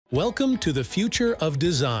Welcome to the future of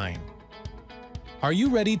design. Are you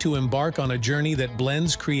ready to embark on a journey that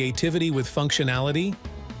blends creativity with functionality?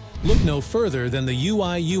 Look no further than the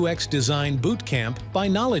UI/UX Design Bootcamp by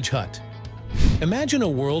KnowledgeHut. Imagine a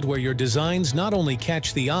world where your designs not only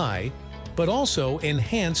catch the eye, but also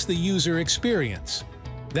enhance the user experience.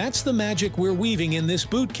 That's the magic we're weaving in this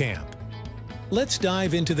bootcamp. Let's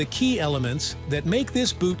dive into the key elements that make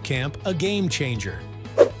this bootcamp a game changer.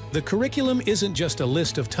 The curriculum isn't just a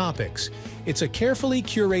list of topics, it's a carefully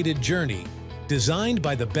curated journey designed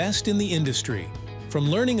by the best in the industry.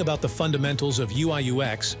 From learning about the fundamentals of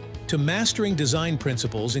UI/UX to mastering design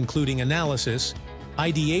principles including analysis,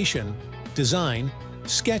 ideation, design,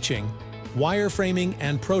 sketching, wireframing,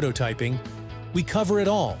 and prototyping, we cover it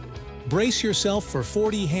all. Brace yourself for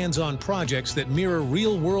 40 hands-on projects that mirror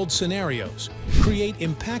real-world scenarios. Create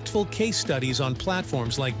impactful case studies on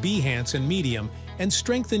platforms like Behance and Medium, and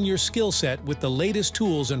strengthen your skill set with the latest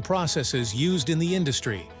tools and processes used in the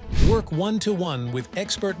industry. Work one-to-one with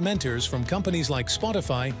expert mentors from companies like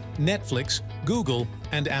Spotify, Netflix, Google,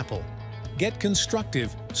 and Apple. Get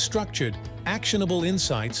constructive, structured, actionable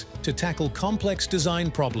insights to tackle complex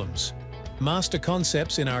design problems. Master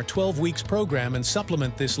concepts in our 12 weeks program and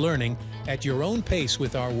supplement this learning at your own pace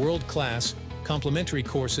with our world-class, complimentary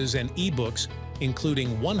courses and ebooks,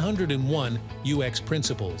 including 101 UX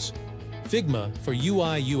principles. Figma for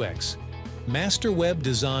UI/UX, master web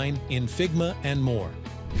design in Figma, and more.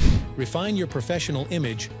 Refine your professional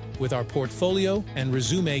image with our portfolio and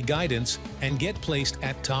resume guidance and get placed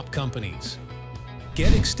at top companies.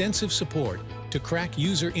 Get extensive support to crack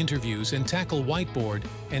user interviews and tackle whiteboard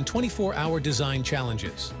and 24-hour design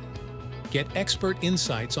challenges. Get expert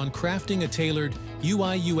insights on crafting a tailored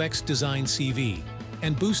UI/UX design CV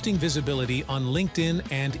and boosting visibility on LinkedIn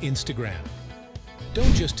and Instagram.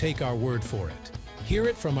 Don't just take our word for it. Hear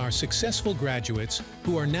it from our successful graduates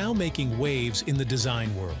who are now making waves in the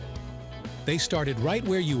design world. They started right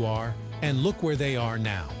where you are, and look where they are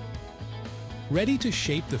now. Ready to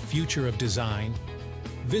shape the future of design?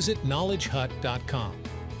 Visit knowledgehut.com.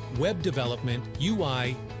 Web Development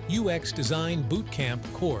UI/UX Design Bootcamp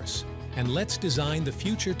course, and let's design the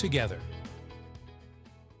future together.